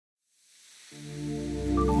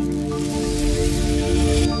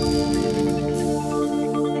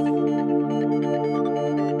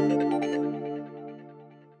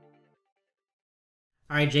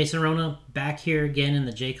Alright, Jason Rona back here again in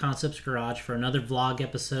the JConcepts garage for another vlog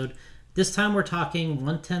episode. This time we're talking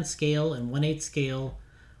 1/10 scale and 1/8 scale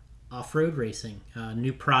off-road racing.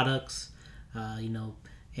 New products,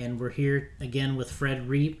 and we're here again with Fred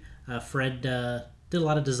Reep. Fred did a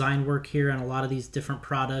lot of design work here on a lot of these different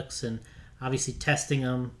products and obviously testing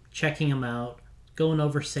them, checking them out, going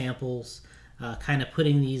over samples, kind of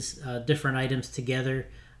putting these different items together.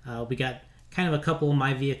 We got kind of a couple of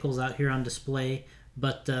my vehicles out here on display.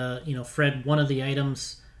 But, Fred, one of the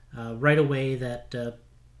items right away that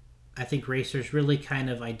I think racers really kind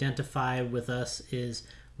of identify with us is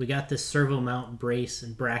we got this servo mount brace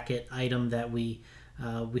and bracket item that we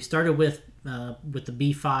started with the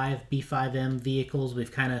B5M vehicles.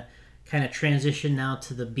 We've kind of transitioned now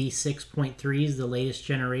to the B6.3s, the latest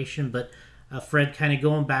generation. But Fred, kind of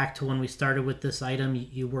going back to when we started with this item,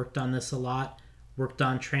 you worked on this a lot, worked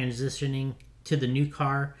on transitioning to the new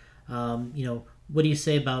car. What do you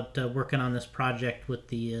say about working on this project with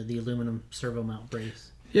the aluminum servo mount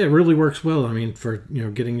brace? Yeah, it really works well. I mean, for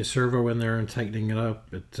getting your servo in there and tightening it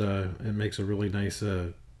up, it makes a really nice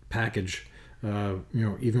package.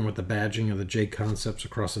 Even with the badging of the JConcepts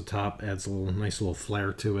across the top, adds a nice little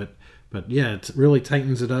flair to it. But yeah, it really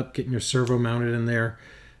tightens it up, getting your servo mounted in there.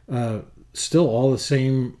 Still all the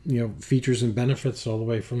same features and benefits all the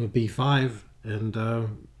way from the B5,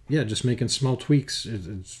 and yeah, just making small tweaks.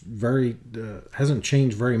 It's very hasn't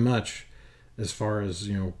changed very much as far as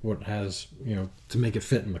what has to make it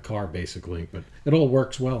fit in the car basically, but it all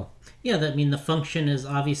works well. Yeah, the function is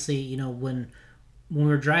obviously when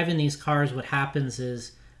we're driving these cars, what happens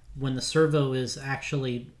is when the servo is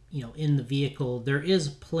actually in the vehicle, there is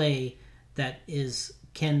play that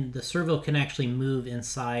the servo can actually move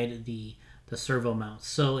inside the servo mount.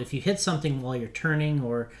 So if you hit something while you're turning,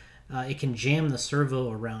 or it can jam the servo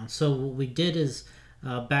around. So what we did is,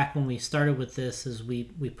 back when we started with this, is we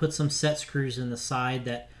put some set screws in the side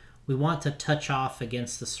that we want to touch off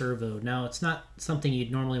against the servo. Now, it's not something you'd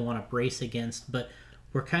normally want to brace against, but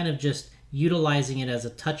we're kind of just utilizing it as a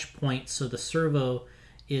touch point so the servo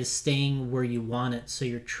is staying where you want it, so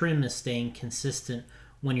your trim is staying consistent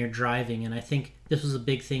when you're driving. And I think this was a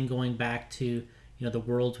big thing going back to the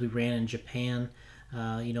Worlds we ran in Japan,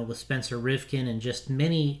 with Spencer Rivkin, and just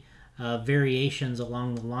many variations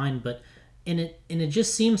along the line. But it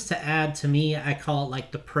just seems to add, to me, I call it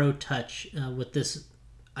like the pro touch with this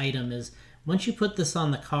item, is once you put this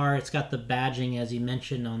on the car, it's got the badging, as you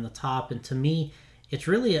mentioned, on the top, and to me it's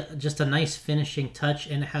really just a nice finishing touch,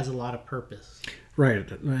 and it has a lot of purpose. Right.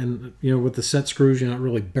 And with the set screws, you're not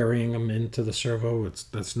really burying them into the servo.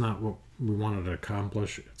 That's not what we wanted to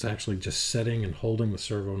accomplish. It's actually just setting and holding the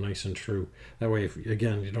servo nice and true. That way, if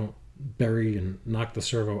again you don't bury and knock the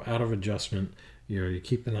servo out of adjustment, you're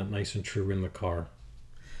keeping that nice and true in the car.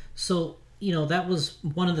 So that was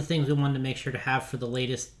one of the things we wanted to make sure to have for the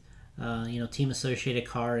latest team associated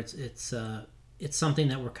car. It's something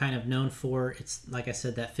that we're kind of known for. It's, like I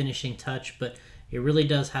said, that finishing touch, but it really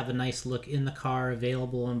does have a nice look in the car,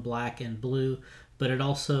 available in black and blue, but it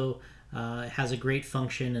also has a great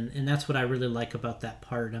function, and that's what I really like about that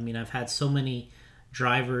part. I mean, I've had so many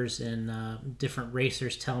drivers and different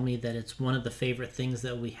racers tell me that it's one of the favorite things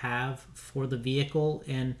that we have for the vehicle,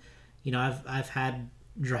 and I've had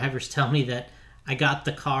drivers tell me that I got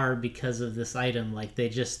the car because of this item. Like they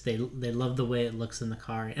love the way it looks in the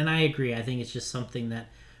car, and I agree. I think it's just something that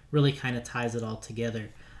really kind of ties it all together.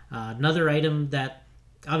 Another item that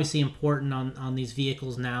obviously important on these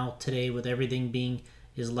vehicles now today, with everything being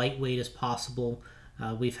as lightweight as possible.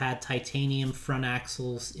 We've had titanium front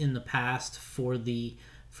axles in the past for the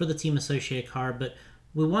team associated car, but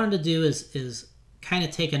what we wanted to do is kind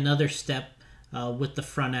of take another step with the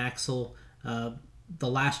front axle. The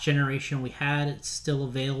last generation we had, it's still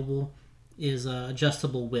available, is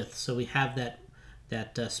adjustable width. So we have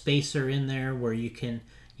that spacer in there where you can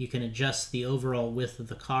adjust the overall width of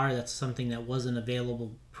the car. That's something that wasn't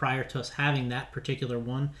available prior to us having that particular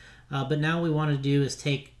one. But now we want to do is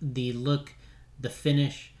take the look, the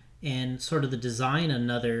finish, and sort of the design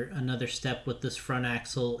another step with this front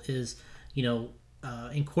axle, is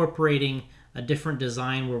incorporating a different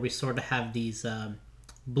design where we sort of have these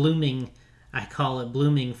blooming, I call it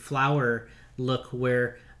blooming flower look,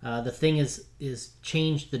 where the thing is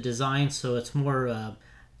changed the design so it's more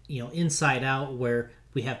inside out, where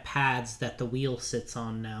we have pads that the wheel sits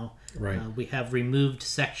on now. Right. We have removed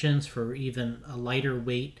sections for even a lighter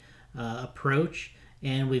weight approach,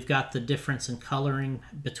 and we've got the difference in coloring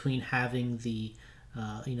between having the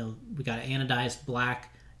we got anodized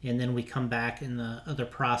black, and then we come back in the other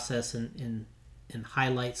process and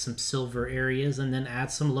highlight some silver areas and then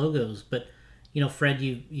add some logos. But Fred,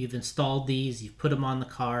 you've installed these, you've put them on the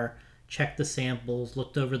car, checked the samples,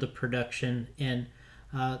 looked over the production, and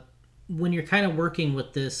when you're kind of working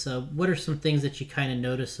with this, what are some things that you kind of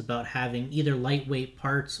notice about having either lightweight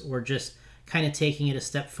parts or just kind of taking it a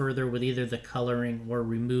step further with either the coloring or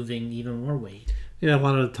removing even more weight? Yeah, a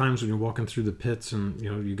lot of the times when you're walking through the pits and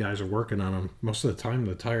you guys are working on them, most of the time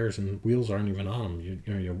the tires and wheels aren't even on them.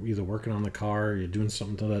 You're either working on the car, or you're doing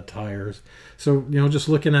something to the tires. So just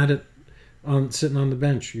looking at it sitting on the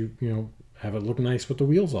bench, you have it look nice with the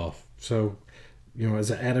wheels off. So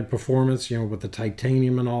as an added performance, with the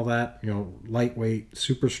titanium and all that, lightweight,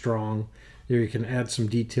 super strong. You can add some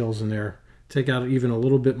details in there, take out even a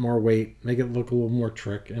little bit more weight, make it look a little more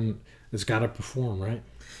trick, and it's got to perform, right?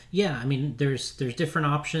 Yeah, I mean, there's different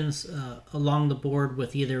options along the board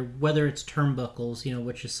with either whether it's turnbuckles,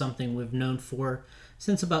 which is something we've known for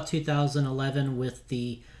since about 2011 with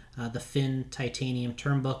the Fin titanium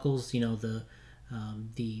turnbuckles.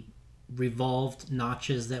 The revolved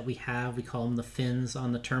notches that we have, we call them the fins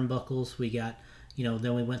on the turnbuckles. We got,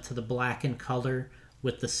 then we went to the black in color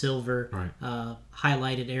with the silver right.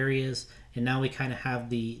 Highlighted areas, and now we kind of have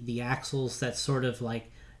the axles that's sort of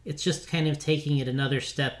like, it's just kind of taking it another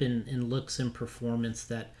step in looks and performance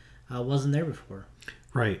that wasn't there before.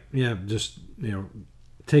 Right. Yeah. Just,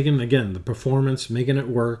 taking, again, the performance, making it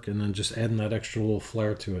work, and then just adding that extra little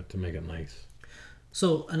flair to it to make it nice.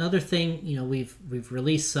 So another thing, we've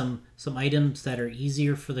released some items that are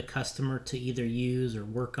easier for the customer to either use or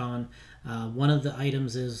work on. One of the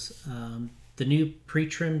items is the new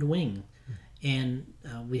pre-trimmed wing. And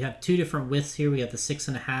we have two different widths here. We have the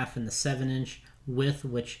 6.5 and the 7-inch width,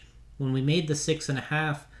 which when we made the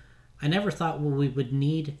 6.5, I never thought we would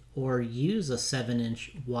need or use a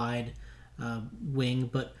 7-inch wide wing,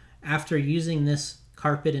 but after using this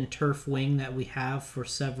carpet and turf wing that we have for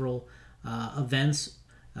several events,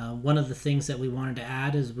 one of the things that we wanted to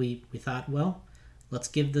add is we thought, well, let's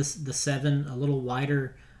give the 7 a little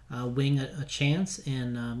wider wing a chance,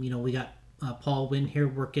 and we got Paul Wynn here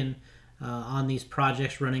working on these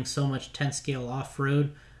projects, running so much 10 scale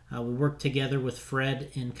off-road. We worked together with Fred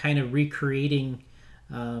in kind of recreating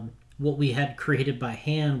what we had created by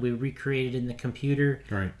hand. We recreated in the computer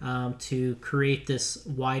right. To create this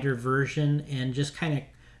wider version and just kind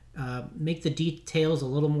of make the details a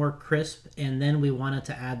little more crisp. And then we wanted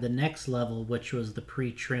to add the next level, which was the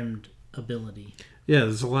pre-trimmed ability. Yeah,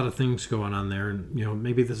 there's a lot of things going on there. And,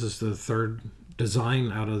 maybe this is the third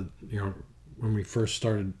design out of, when we first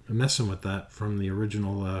started messing with that from the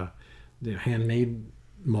original handmade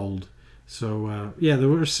mold. So there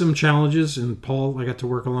were some challenges, and Paul, I got to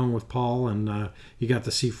work along with Paul, and you got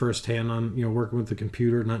to see firsthand on working with the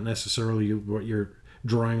computer, not necessarily what you're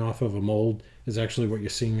drawing off of a mold is actually what you're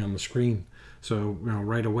seeing on the screen. So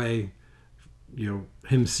right away,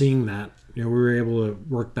 him seeing that, we were able to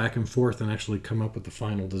work back and forth and actually come up with the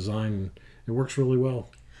final design. It works really well.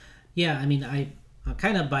 Yeah, I mean, I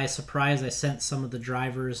kind of by surprise, I sent some of the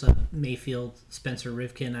drivers, Mayfield, Spencer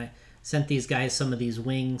Rivkin, I sent these guys some of these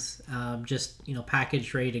wings, just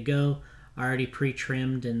packaged, ready to go, already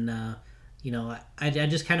pre-trimmed, and I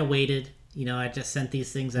just kind of waited. I just sent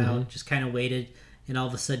these things out, just kind of waited, and all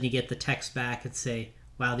of a sudden you get the text back and say,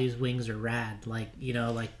 "Wow, these wings are rad!"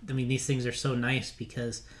 These things are so nice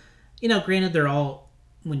because, granted they're all,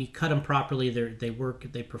 when you cut them properly, they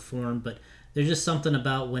work, they perform, but there's just something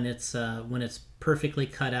about when it's perfectly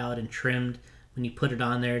cut out and trimmed. When you put it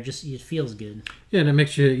on there, it feels good. Yeah, and it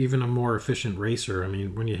makes you even a more efficient racer. I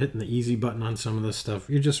mean, when you're hitting the easy button on some of this stuff,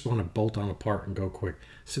 you just want to bolt on a part and go quick.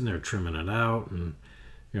 Sitting there trimming it out, and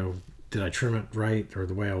did I trim it right or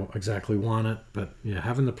the way I exactly want it? But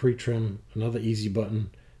having the pre-trim, another easy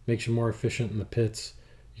button, makes you more efficient in the pits.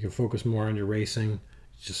 You can focus more on your racing.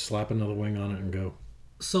 Just slap another wing on it and go.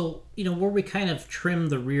 So, where we kind of trim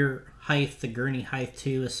the rear height, the gurney height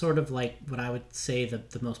too, is sort of like what I would say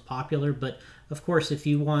the most popular. But of course, if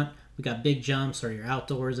you want, we got big jumps or you're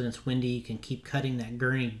outdoors and it's windy, you can keep cutting that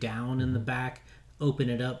gurney down in the back, open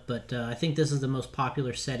it up. But I think this is the most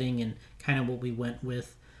popular setting and kind of what we went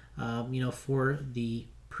with, for the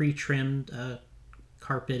pre-trimmed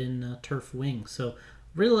carpet and turf wing. So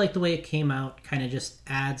really like the way it came out, kind of just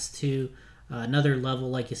adds to another level,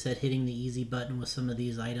 like you said, hitting the easy button with some of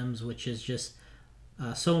these items, which is just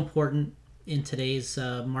so important in today's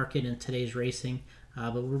market and today's racing.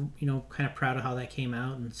 But we're kind of proud of how that came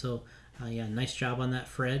out, and so nice job on that,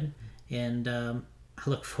 Fred. And I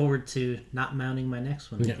look forward to not mounting my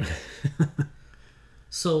next one. Yeah.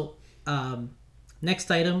 So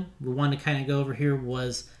next item we wanted to kind of go over here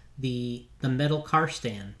was the metal car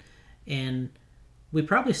stand, and we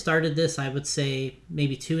probably started this, I would say,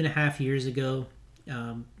 maybe 2.5 years ago.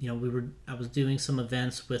 I was doing some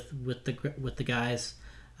events with the guys,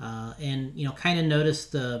 and kind of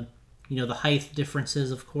noticed the height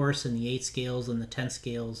differences, of course, in the 8 scales and the 10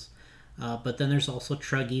 scales. But then there's also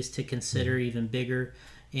truggies to consider, even bigger.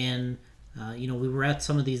 And we were at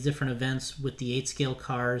some of these different events with the 8 scale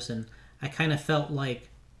cars, and I kind of felt like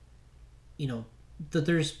that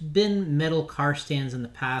there's been metal car stands in the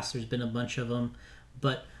past. There's been a bunch of them,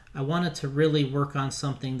 but I wanted to really work on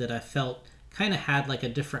something that I felt kind of had like a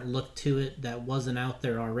different look to it that wasn't out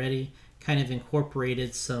there already. Kind of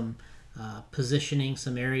incorporated some positioning,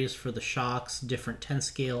 some areas for the shocks, different 10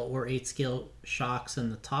 scale or 8 scale shocks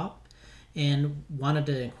in the top, and wanted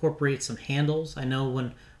to incorporate some handles. I know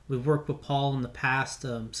when we've worked with Paul in the past,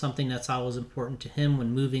 something that's always important to him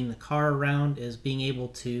when moving the car around is being able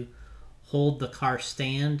to hold the car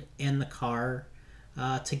stand and the car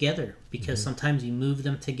together, because sometimes you move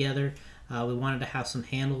them together. We wanted to have some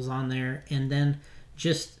handles on there, and then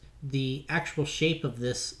just the actual shape of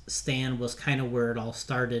this stand was kind of where it all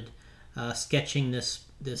started. Sketching this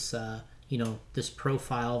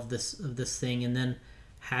profile of this thing, and then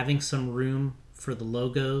having some room for the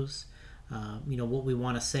logos, what we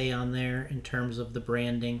want to say on there in terms of the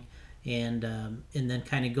branding, and then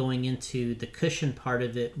kind of going into the cushion part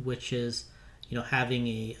of it, which is having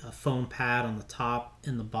a foam pad on the top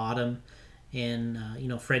and the bottom. And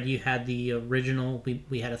Fred, you had the original.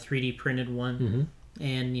 We had a 3D printed one,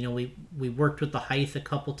 and we worked with the height a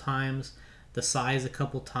couple times, the size a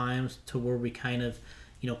couple times, to where we kind of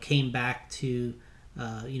came back to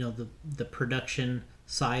the production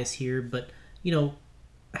size here. But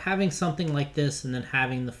having something like this, and then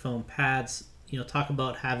having the foam pads, talk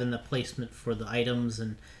about having the placement for the items,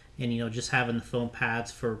 and just having the foam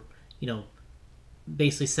pads for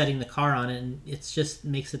basically setting the car on it, and it just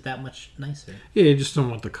makes it that much nicer. Yeah, you just don't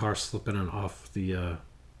want the car slipping and off the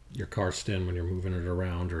your car stand when you're moving it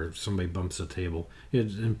around, or if somebody bumps the table.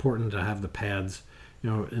 It's important to have the pads,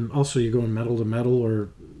 and also you go in metal to metal, or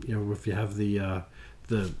if you have the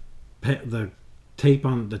tape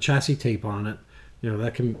on the chassis tape on it,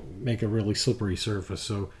 that can make a really slippery surface.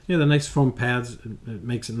 So the nice foam pads, it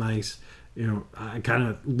makes it nice. I kind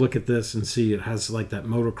of look at this and see it has like that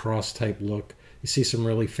motocross type look. You see some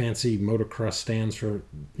really fancy motocross stands for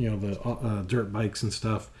the dirt bikes and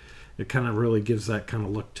stuff. It kind of really gives that kind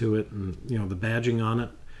of look to it, and the badging on it.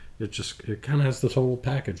 It kind of has the total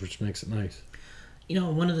package, which makes it nice.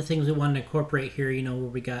 One of the things we wanted to incorporate here, where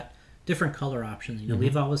we got different color options.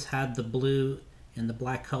 We've always had the blue and the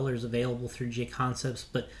black colors available through JConcepts,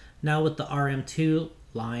 but now with the RM2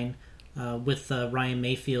 line, with Ryan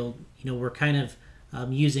Mayfield, we're kind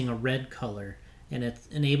of using a red color, and it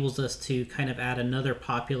enables us to kind of add another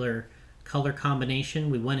popular color combination.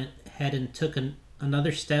 We went ahead and took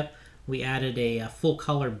another step. We added a full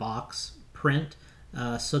color box print,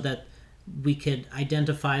 so that we could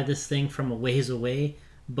identify this thing from a ways away,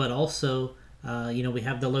 but also we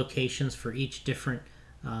have the locations for each different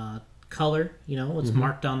color. It's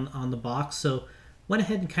marked on the box. So went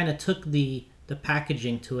ahead and kind of took the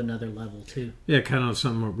packaging to another level too. Yeah, kind of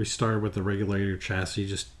something where we started with the regulator chassis,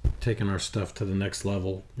 just taking our stuff to the next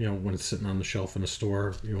level. When it's sitting on the shelf in a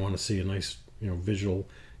store, you want to see a nice visual.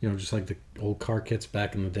 Just like the old car kits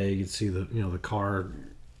back in the day, you'd see the the car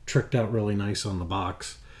tricked out really nice on the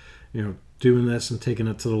box. Doing this and taking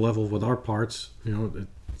it to the level with our parts, it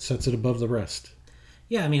sets it above the rest.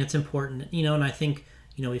 Yeah, I mean, it's important, and I think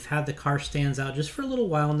we've had the car stands out just for a little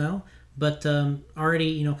while now, but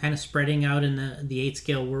already kind of spreading out in the 8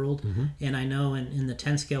 scale world, and I know in the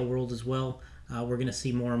 10 scale world as well. We're going to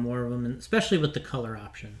see more and more of them, and especially with the color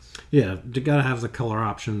options. Yeah, you got to have the color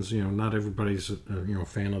options. Not everybody's a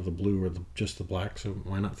fan of the blue or just the black, so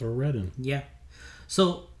why not throw red in? Yeah.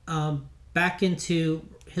 So back into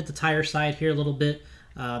hit the tire side here a little bit.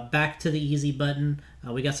 Back to the easy button.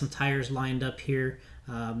 We got some tires lined up here.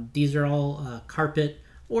 These are all carpet,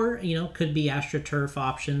 or could be AstroTurf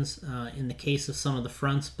options in the case of some of the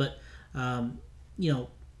fronts. But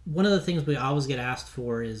one of the things we always get asked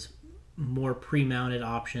for is more pre-mounted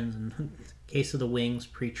options. In the case of the wings,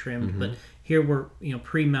 pre-trimmed. But here we're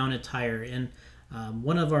pre-mounted tire, and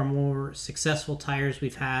one of our more successful tires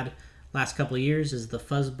we've had last couple of years is the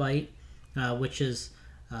Fuzz Bite, which is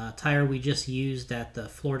a tire we just used at the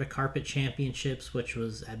Florida Carpet Championships, which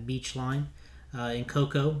was at Beachline in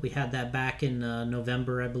Cocoa. We had that back in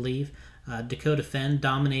November, I believe. Dakota Fenn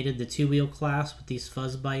dominated the two-wheel class with these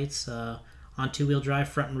Fuzz Bites on two-wheel drive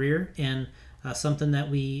front and rear, and something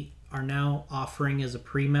that we are now offering as a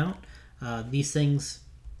pre-mount. These things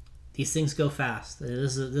go fast.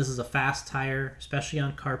 This is a fast tire, especially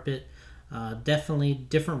on carpet. Definitely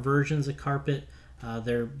different versions of carpet.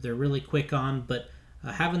 They're really quick on, but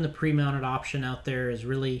having the pre-mounted option out there has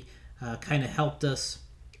really kind of helped us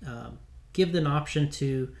give an option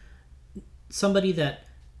to somebody that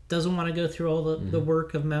doesn't want to go through all the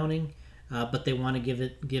work of mounting, but they want to give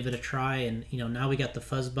it a try. And now we got the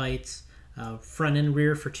fuzz bites, front and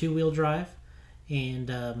rear for 2-wheel drive,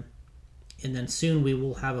 and then soon we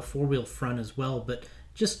will have a 4-wheel front as well. But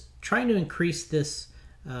just trying to increase this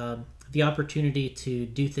the opportunity to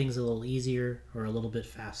do things a little easier or a little bit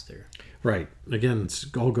faster. Right. Again,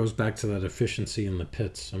 it all goes back to that efficiency in the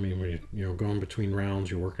pits. I mean, when you're going between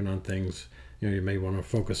rounds, you're working on things. You may want to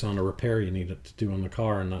focus on a repair you need to do on the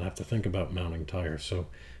car and not have to think about mounting tires. So,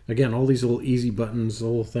 again, all these little easy buttons,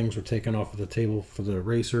 little things were taken off of the table for the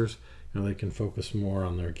racers. They can focus more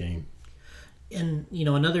on their game. And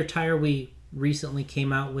another tire we recently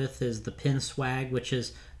came out with is the Pin Swag, which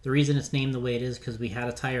is the reason it's named the way it is because we had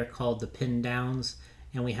a tire called the Pin Downs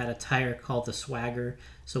and we had a tire called the Swagger.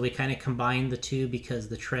 So we kind of combined the two because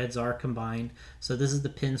the treads are combined. So this is the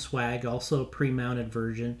Pin Swag, also a pre-mounted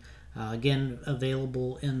version. Again,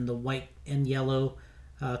 available in the white and yellow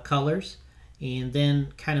colors. And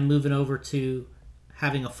then kind of moving over to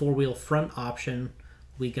having a 4-wheel front option,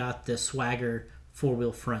 we got the Swagger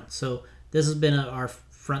 4-wheel front. So this has been our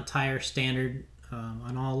front tire standard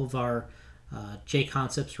on all of our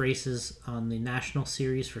JConcepts races on the National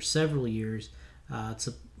Series for several years. It's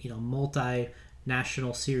a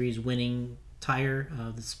multi-national series winning tire.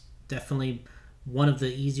 It's definitely one of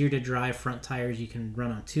the easier to drive front tires you can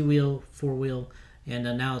run on 2-wheel, 4-wheel, and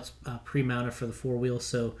now it's pre-mounted for the 4-wheel.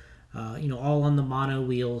 So all on the mono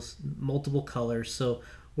wheels, multiple colors. So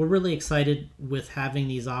we're really excited with having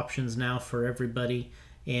these options now for everybody,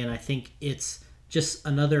 and I think it's just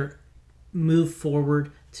another move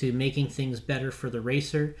forward to making things better for the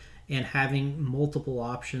racer and having multiple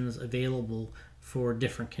options available for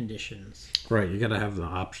different conditions. Right, you got to have the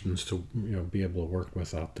options to be able to work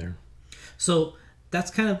with out there. So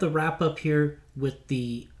that's kind of the wrap up here with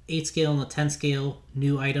the 8 scale and the 10 scale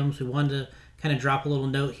new items. We wanted to kind of drop a little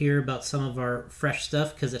note here about some of our fresh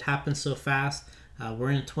stuff because it happens so fast.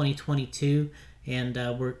 We're in 2022 and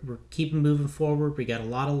we're keeping moving forward. We got a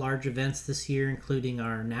lot of large events this year, including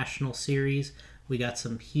our national series. We got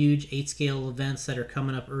some huge 8 scale events that are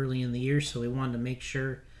coming up early in the year, so we wanted to make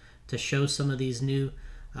sure to show some of these new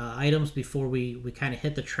items before we kind of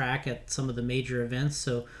hit the track at some of the major events.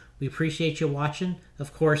 So we appreciate you watching.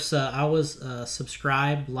 Of course, always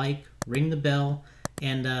subscribe, like, ring the bell,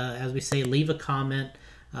 and as we say, leave a comment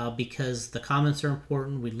because the comments are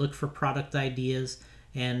important. We look for product ideas,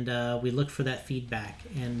 and we look for that feedback.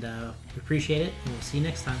 And we appreciate it, and we'll see you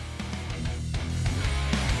next time.